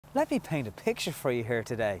Let me paint a picture for you here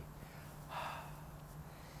today.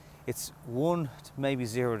 It's 1 to maybe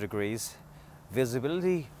 0 degrees.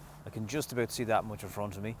 Visibility, I can just about see that much in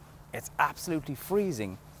front of me. It's absolutely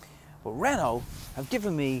freezing. But Renault have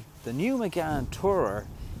given me the new Megane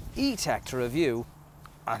E-TECH to review,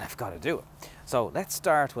 and I've got to do it. So let's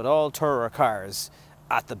start with all Tourer cars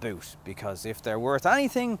at the boot, because if they're worth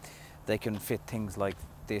anything, they can fit things like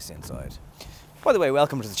this inside. By the way,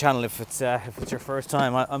 welcome to the channel if it's your first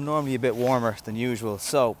time. I'm normally a bit warmer than usual.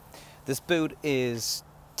 So this boot is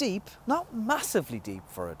deep, not massively deep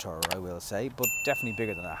for a Tourer, I will say, but definitely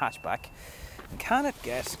bigger than a hatchback. And can it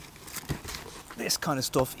get this kind of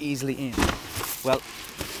stuff easily in? Well,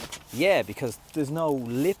 yeah, because there's no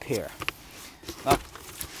lip here. That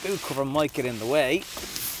boot cover might get in the way,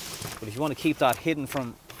 but if you want to keep that hidden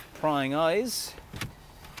from prying eyes,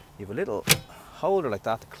 you have a little holder like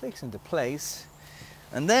that clicks into place,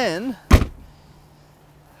 and then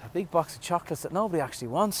a big box of chocolates that nobody actually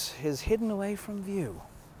wants is hidden away from view.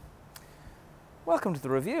 Welcome to the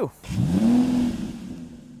review.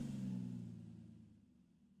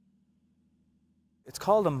 It's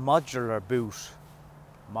called a modular boot.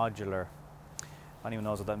 Modular. If anyone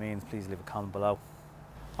knows what that means, please leave a comment below.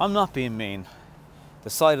 I'm not being mean. The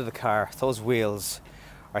side of the car, those wheels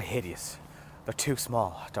are hideous. They're too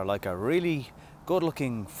small. They're like a really good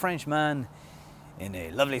looking French man in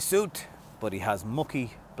a lovely suit, but he has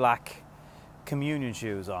mucky black communion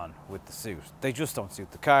shoes on with the suit. They just don't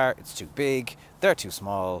suit the car. It's too big. They're too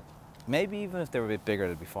small. Maybe even if they were a bit bigger,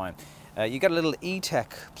 they'd be fine. You got a little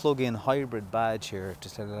E-TECH Plug-in Hybrid badge here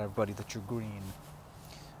to tell everybody that you're green.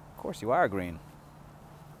 Of course you are green.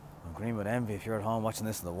 I'm green with envy if you're at home watching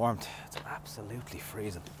this in the warmth. It's absolutely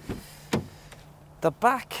freezing. The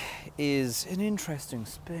back is an interesting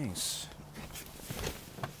space.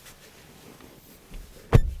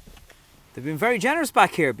 They've been very generous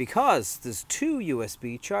back here because there's 2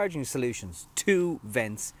 USB charging solutions, 2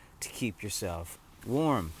 vents to keep yourself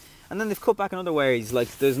warm. And then they've cut back in other ways,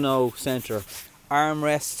 like there's no center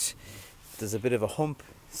armrest, there's a bit of a hump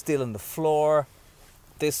still in the floor.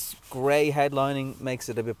 This grey headlining makes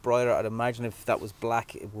it a bit brighter. I'd imagine if that was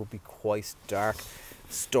black it would be quite dark.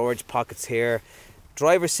 Storage pockets here.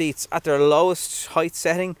 Driver seats at their lowest height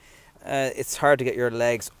setting. It's hard to get your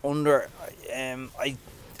legs under.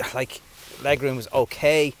 Legroom is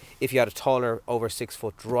okay if you had a taller, over 6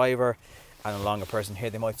 foot driver and a longer person here.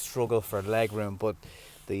 They might struggle for legroom, but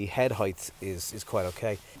the head height is quite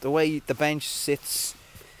okay. The way the bench sits,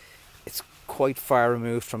 it's quite far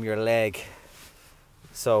removed from your leg,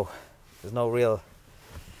 so there's no real,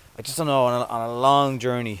 I just don't know, on a long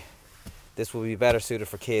journey this will be better suited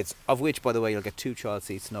for kids, of which, by the way, you'll get 2 child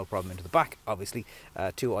seats, no problem, into the back, obviously,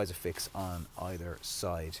 2 Isofix on either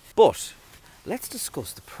side. But let's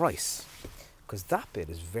discuss the price, because that bit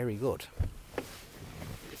is very good.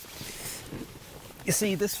 You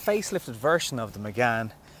see, this facelifted version of the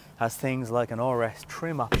Megane has things like an RS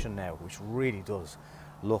trim option now, which really does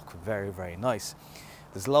look very, very nice.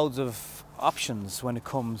 There's loads of options when it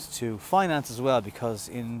comes to finance as well, because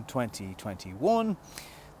in 2021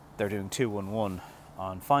 they're doing 2-1-1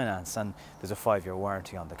 on finance, and there's a 5-year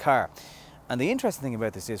warranty on the car. And the interesting thing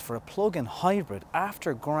about this is, for a plug-in hybrid,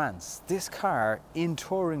 after grants, this car in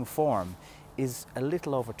touring form is a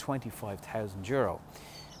little over €25,000.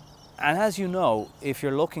 And as you know, if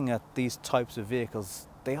you're looking at these types of vehicles,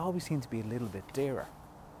 they always seem to be a little bit dearer.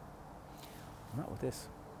 Not with this.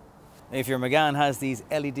 If your Megane has these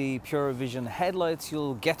LED Pure Vision headlights,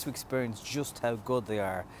 you'll get to experience just how good they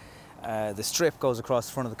are. The strip goes across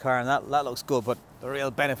the front of the car, and that looks good, but the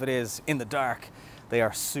real benefit is, in the dark, they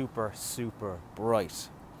are super, super bright.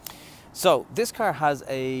 So this car has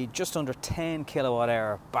a just under 10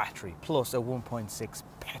 kilowatt-hour battery plus a 1.6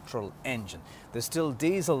 petrol engine. There's still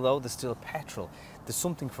diesel though, there's still petrol. There's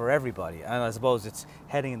something for everybody, and I suppose it's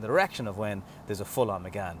heading in the direction of when there's a full-on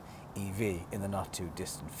Megane EV in the not too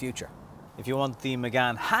distant future. If you want the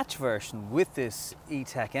Megane hatch version with this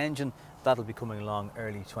E-TECH engine, that'll be coming along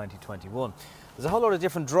early 2021. There's a whole lot of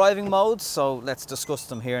different driving modes, so let's discuss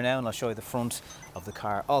them here now, and I'll show you the front of the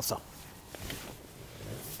car also.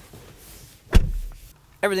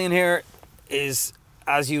 Everything in here is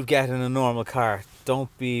as you'd get in a normal car.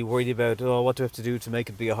 Don't be worried about, oh, what do I have to do to make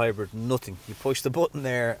it be a hybrid? Nothing. You push the button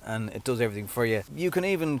there and it does everything for you. You can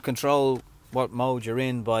even control what mode you're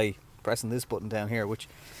in by pressing this button down here, which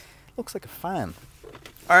looks like a fan.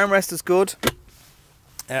 Armrest is good.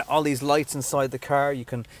 All these lights inside the car, you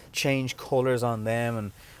can change colours on them,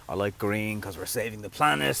 and I like green because we're saving the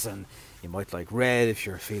planet, and you might like red if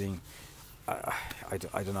you're feeling I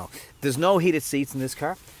don't know. There's no heated seats in this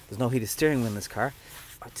car. There's no heated steering wheel in this car.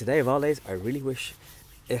 Today of all days, I really wish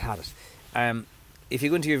it had it. If you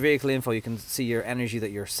go into your vehicle info, you can see your energy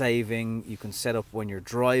that you're saving. You can set up when you're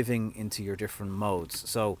driving into your different modes.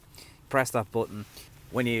 So press that button.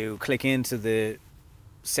 When you click into the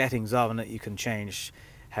settings of it, you can change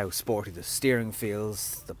how sporty the steering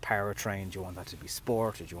feels, the powertrain. Do you want that to be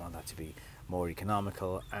sport, or do you want that to be more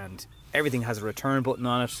economical? And everything has a return button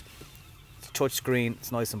on it. It's a touch screen,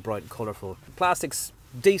 it's nice and bright and colourful. Plastic's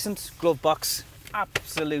decent, glove box,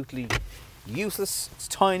 absolutely useless, it's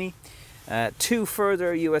tiny. 2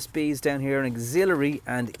 further USBs down here, an auxiliary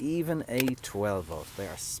and even a 12 volt. They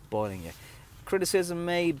are spoiling you. Criticism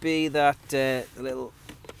may be that the little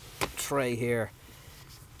tray here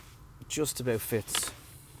just about fits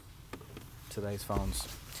today's phones.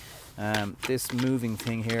 This moving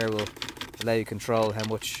thing here will allow you to control how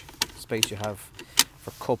much space you have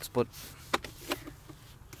for cups, but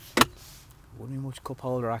wouldn't be much cup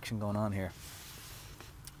holder action going on here.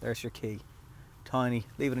 There's your key. Tiny,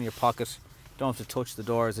 leave it in your pocket. Don't have to touch the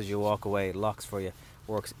doors as you walk away. It locks for you.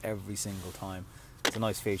 Works every single time. It's a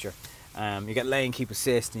nice feature. You get lane keep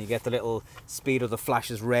assist, and you get the little speedo that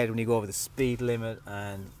flashes red when you go over the speed limit,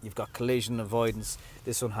 and you've got collision avoidance.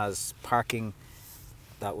 This one has parking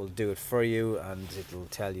that will do it for you, and it'll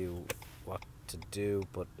tell you what to do,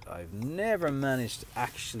 but I've never managed to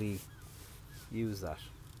actually use that.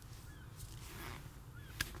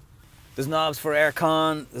 There's knobs for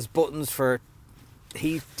aircon, there's buttons for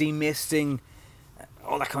heat, demisting,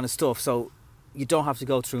 all that kind of stuff, so you don't have to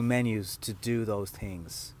go through menus to do those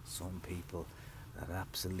things. Some people, that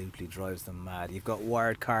absolutely drives them mad. You've got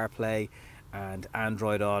wired CarPlay and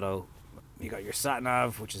Android Auto. You got your sat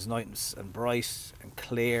nav, which is nice and bright and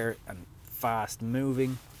clear and fast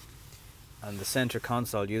moving, and the center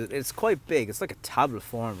console, it's quite big. It's like a tablet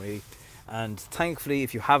form really, and thankfully,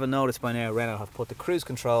 if you haven't noticed by now, Renault have put the cruise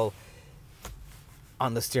control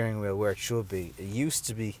on the steering wheel where it should be. It used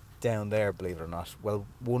to be down there, believe it or not. Well,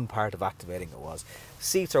 one part of activating it was.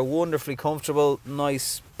 Seats are wonderfully comfortable,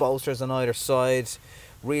 nice bolsters on either side,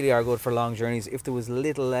 really are good for long journeys. If there was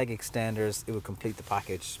little leg extenders, it would complete the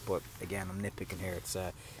package, but again, I'm nitpicking here.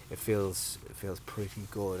 It feels pretty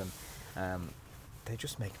good, and they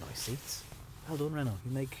just make nice seats. Well done, Renault.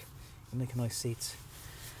 You make nice seats.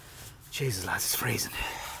 Jesus, lads, it's freezing.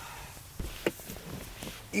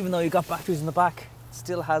 Even though you got batteries in the back, it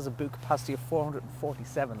still has a boot capacity of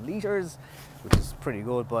 447 litres, which is pretty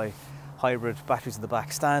good by hybrid batteries in the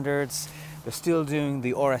back standards. They're still doing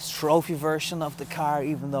the RS Trophy version of the car,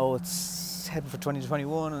 even though it's heading for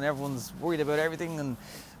 2021 and everyone's worried about everything. And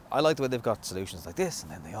I like the way they've got solutions like this,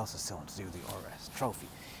 and then they also still want to do the RS Trophy,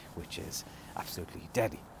 which is absolutely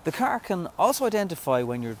deadly. The car can also identify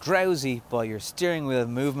when you're drowsy by your steering wheel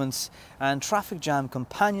movements, and Traffic Jam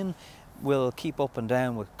Companion will keep up and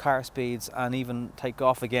down with car speeds and even take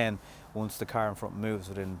off again once the car in front moves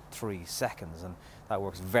within 3 seconds, and that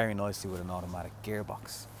works very nicely with an automatic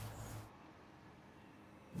gearbox.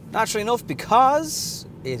 Naturally enough, because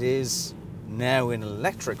it is now in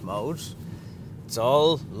electric mode, it's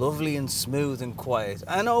all lovely and smooth and quiet,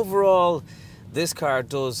 and overall this car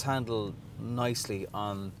does handle nicely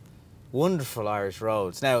on wonderful Irish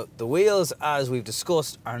roads. Now, the wheels, as we've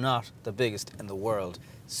discussed, are not the biggest in the world,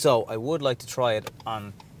 so I would like to try it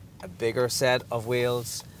on a bigger set of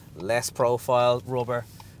wheels, less profile rubber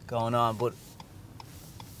going on, but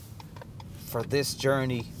for this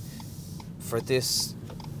journey, for this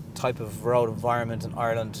type of road environment in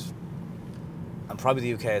Ireland, and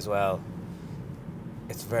probably the UK as well,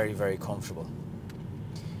 it's very, very comfortable.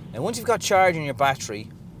 Now, once you've got charge in your battery,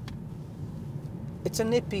 it's a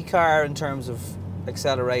nippy car in terms of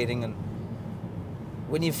accelerating, and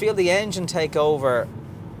when you feel the engine take over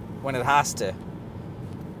when it has to,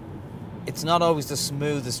 it's not always the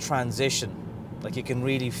smoothest transition. Like, you can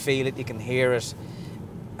really feel it, you can hear it,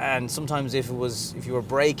 and sometimes if you were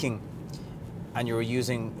braking and you were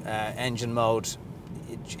using engine mode,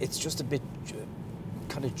 it's just a bit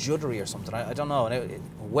kind of juddery or something. I don't know.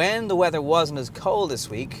 When the weather wasn't as cold this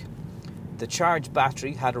week, the charged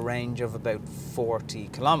battery had a range of about 40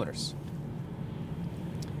 kilometers.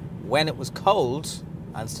 When it was cold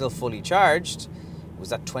and still fully charged, it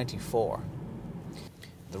was at 24.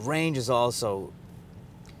 The range is also,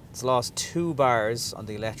 it's lost 2 bars on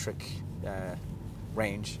the electric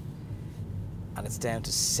range, and it's down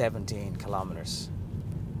to 17 kilometers.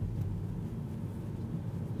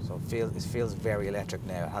 So it feels very electric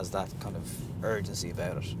now. It has that kind of urgency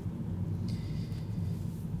about it.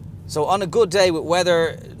 So on a good day with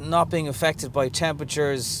weather not being affected by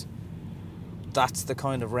temperatures, that's the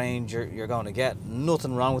kind of range you're going to get.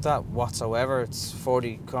 Nothing wrong with that whatsoever. It's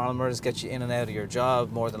 40 kilometers, gets you in and out of your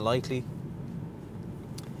job more than likely.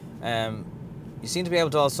 You seem to be able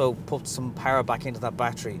to also put some power back into that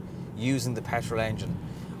battery using the petrol engine.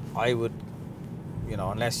 I would, you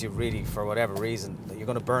know, unless you really, for whatever reason, that you're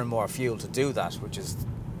going to burn more fuel to do that, which is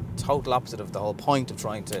total opposite of the whole point of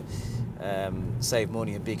trying to save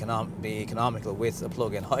money and be economical with a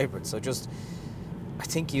plug-in hybrid. So just, I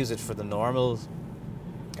think, use it for the normal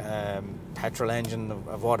petrol engine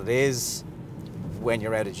of what it is when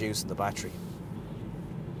you're out of juice in the battery.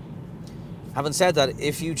 Having said that,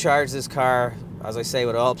 if you charge this car, as I say,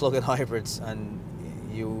 with all plug-in hybrids, and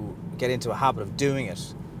you get into a habit of doing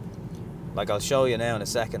it, like I'll show you now in a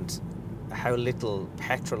second how little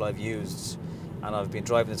petrol I've used, and I've been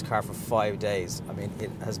driving this car for 5 days. I mean,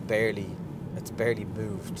 it's barely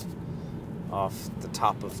moved off the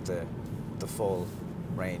top of the full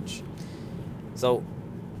range. So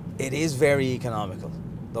it is very economical.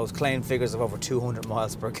 Those claimed figures of over 200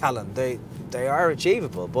 miles per gallon, they are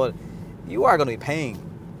achievable, but you are going to be paying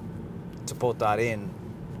to put that in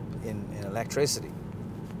electricity.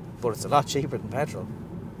 But it's a lot cheaper than petrol.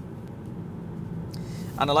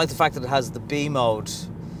 And I like the fact that it has the B mode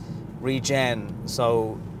regen,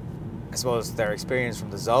 so I suppose their experience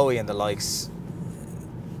from the Zoe and the likes,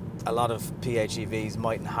 a lot of PHEVs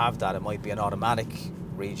mightn't have that. It might be an automatic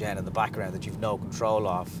regen in the background that you've no control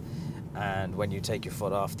of, and when you take your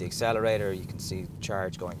foot off the accelerator you can see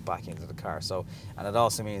charge going back into the car. So, and it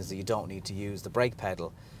also means that you don't need to use the brake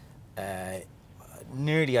pedal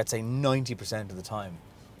nearly, I'd say 90% of the time,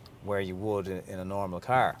 where you would in a normal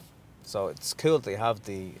car. So it's cool that they have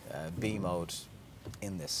the B mode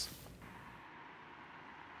in this.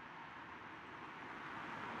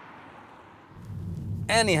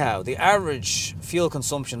 Anyhow, the average fuel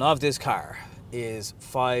consumption of this car is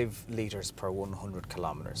 5 litres per 100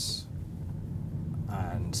 kilometres.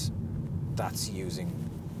 And that's using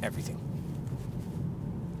everything.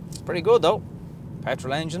 It's pretty good though.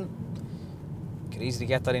 Petrol engine. You could easily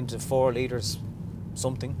get that into 4 litres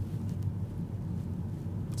something.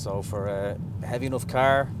 So for a heavy enough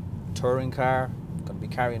car, touring car, going to be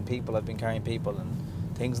carrying people, I've been carrying people and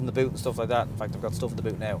things in the boot and stuff like that. In fact, I've got stuff in the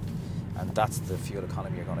boot now. And that's the fuel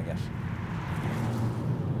economy you're going to get.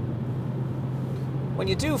 When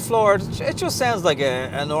you do floor it just sounds like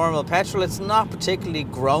a normal petrol. It's not particularly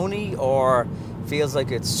groany or feels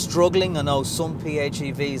like it's struggling. I know some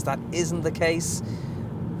PHEVs that isn't the case,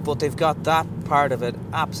 but they've got that part of it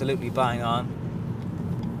absolutely bang on.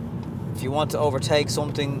 If you want to overtake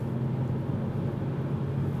something,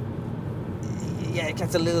 yeah, it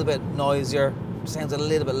gets a little bit noisier. Sounds a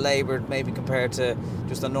little bit laboured maybe compared to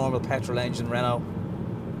just a normal petrol engine Renault.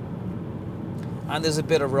 And there's a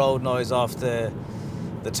bit of road noise off the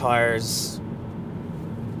tyres.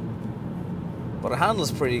 But it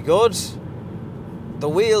handles pretty good. The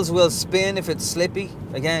wheels will spin if it's slippy,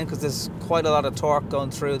 again, because there's quite a lot of torque going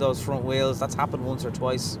through those front wheels. That's happened once or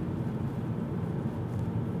twice.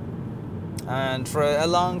 And for a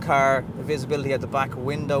long car, the visibility at the back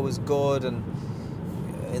window is good, and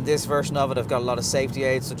in this version of it I've got a lot of safety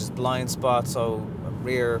aids such as blind spot, so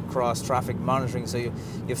rear cross traffic monitoring, so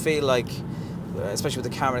you feel like, especially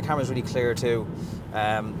with the camera's really clear too,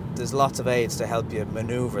 there's lots of aids to help you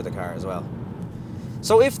maneuver the car as well.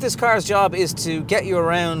 So if this car's job is to get you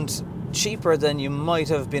around cheaper than you might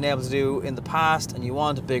have been able to do in the past, and you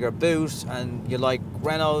want a bigger boot, and you like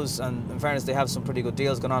Renaults, and in fairness they have some pretty good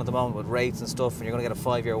deals going on at the moment with rates and stuff, and you're going to get a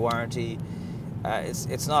 5-year warranty,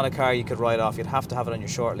 it's not a car you could write off. You'd have to have it on your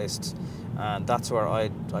shortlist, and that's where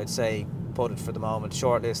I'd say put it for the moment.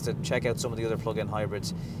 Shortlisted. Check out some of the other plug-in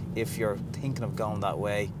hybrids if you're thinking of going that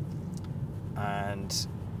way, and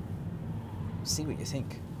see what you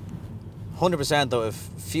think. 100% though, if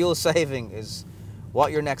fuel saving is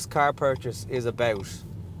what your next car purchase is about,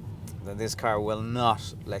 then this car will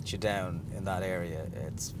not let you down in that area.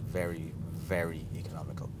 It's very, very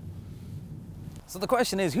economical. So the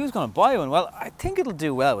question is, who's going to buy one? Well, I think it'll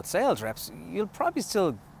do well with sales reps. You'll probably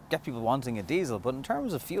still get people wanting a diesel, but in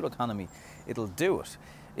terms of fuel economy, it'll do it.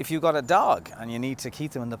 If you've got a dog and you need to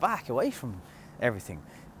keep them in the back away from everything,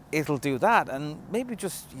 it'll do that. And maybe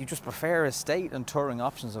you just prefer estate and touring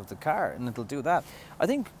options of the car, and it'll do that. I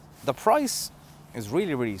think the price is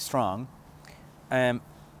really, really strong.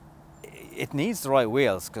 It needs the right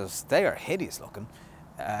wheels because they are hideous looking,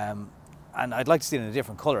 and I'd like to see it in a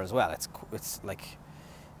different colour as well. It's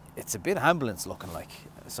a bit ambulance looking like,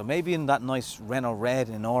 so maybe in that nice Renault red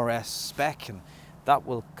in RS spec, and that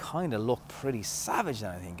will kind of look pretty savage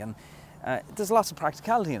then, I think. And there's lots of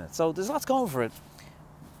practicality in it, so there's lots going for it.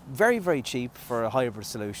 Very, very cheap for a hybrid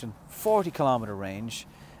solution, 40-kilometre range,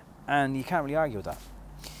 and you can't really argue with that.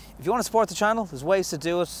 If you want to support the channel, there's ways to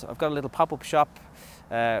do it. I've got a little pop-up shop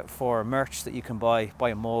for merch that you can buy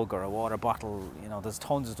a mug or a water bottle. You know, there's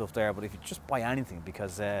tons of stuff there, but if you just buy anything,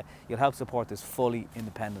 because you'll help support this fully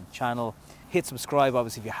independent channel. Hit subscribe,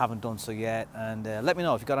 obviously, if you haven't done so yet, and let me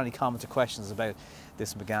know if you've got any comments or questions about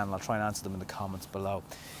this Megane. I'll try and answer them in the comments below.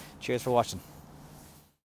 Cheers for watching.